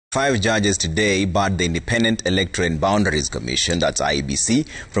5 judges today barred the Independent Electoral and Boundaries Commission, that's IEBC,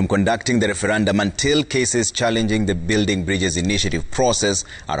 from conducting the referendum until cases challenging the Building Bridges Initiative process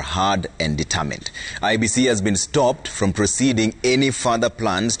are heard and determined. IEBC has been stopped from proceeding any further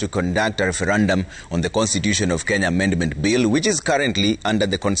plans to conduct a referendum on the Constitution of Kenya Amendment Bill, which is currently under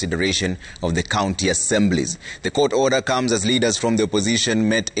the consideration of the county assemblies. The court order comes as leaders from the opposition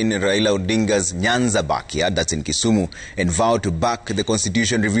met in Raila Odinga's Nyanza backyard, that's in Kisumu, and vowed to back the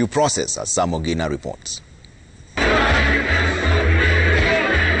Constitution review process, as Samogina reports. A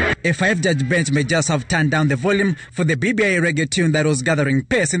 5-judge bench may just have turned down the volume for the BBI reggae tune that was gathering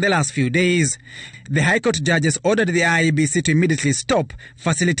pace in the last few days. The High Court judges ordered the IEBC to immediately stop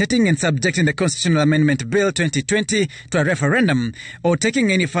facilitating and subjecting the Constitutional Amendment Bill 2020 to a referendum or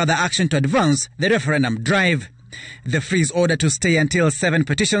taking any further action to advance the referendum drive. The freeze order to stay until 7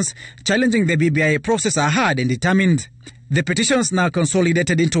 petitions challenging the BBI process are heard and determined. The petitions, now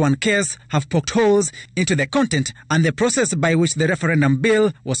consolidated into one case, have poked holes into the content and the process by which the referendum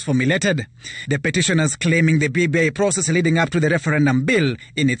bill was formulated. The petitioners claiming the BBI process leading up to the referendum bill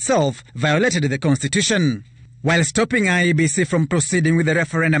in itself violated the Constitution. While stopping IEBC from proceeding with the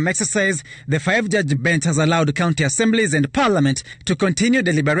referendum exercise, the 5-judge bench has allowed county assemblies and parliament to continue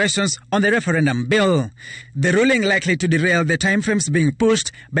deliberations on the referendum bill. The ruling likely to derail the timeframes being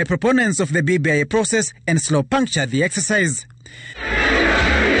pushed by proponents of the BBI process and slow puncture the exercise.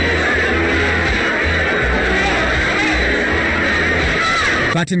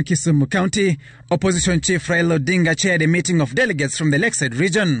 But in Kisumu County, Opposition Chief Raila Odinga chaired a meeting of delegates from the Lakeside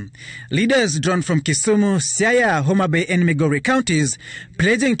region. Leaders drawn from Kisumu, Siaya, Homa Bay and Migori counties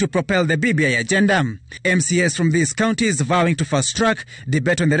pledging to propel the BBI agenda. MCAs from these counties vowing to fast-track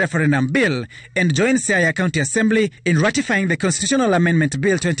debate on the referendum bill and join Siaya County Assembly in ratifying the Constitutional Amendment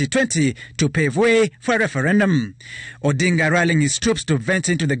Bill 2020 to pave way for a referendum. Odinga rallying his troops to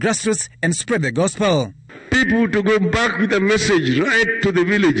venture into the grassroots and spread the gospel. People to go back with a message right to the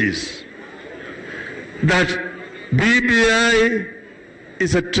villages that BBI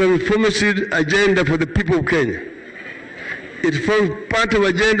is a transformative agenda for the people of Kenya. It forms part of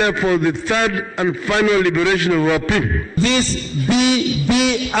agenda for the third and final liberation of our people. This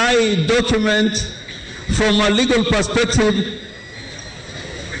BBI document, from a legal perspective,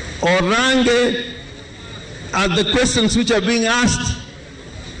 Orange, and the questions which are being asked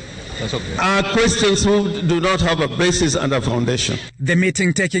are questions who do not have a basis and a foundation. The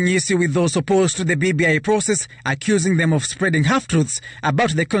meeting taking issue with those opposed to the BBI process, accusing them of spreading half-truths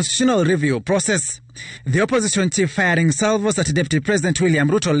about the constitutional review process. The opposition chief firing salvos at Deputy President William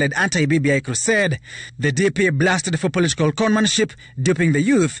Ruto-led anti-BBI crusade. The DP blasted for political conmanship, duping the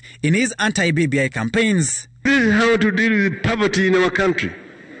youth in his anti-BBI campaigns. This is how to deal with poverty in our country,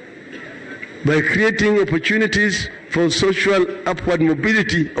 by creating opportunities for social upward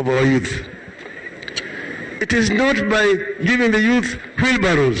mobility of our youth. It is not by giving the youth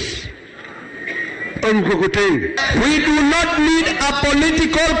wheelbarrows or mkokoteni. We do not need a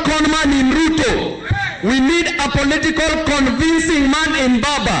political conman in Ruto. We need a political convincing man in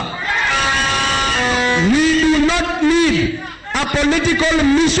Baba. We do not need a political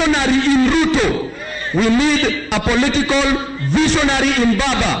missionary in Ruto. We need a political visionary in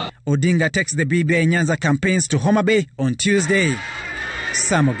Baba. Odinga takes the BBI Nyanza campaigns to Homa Bay on Tuesday.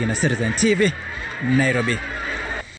 Samogina, Citizen TV, Nairobi.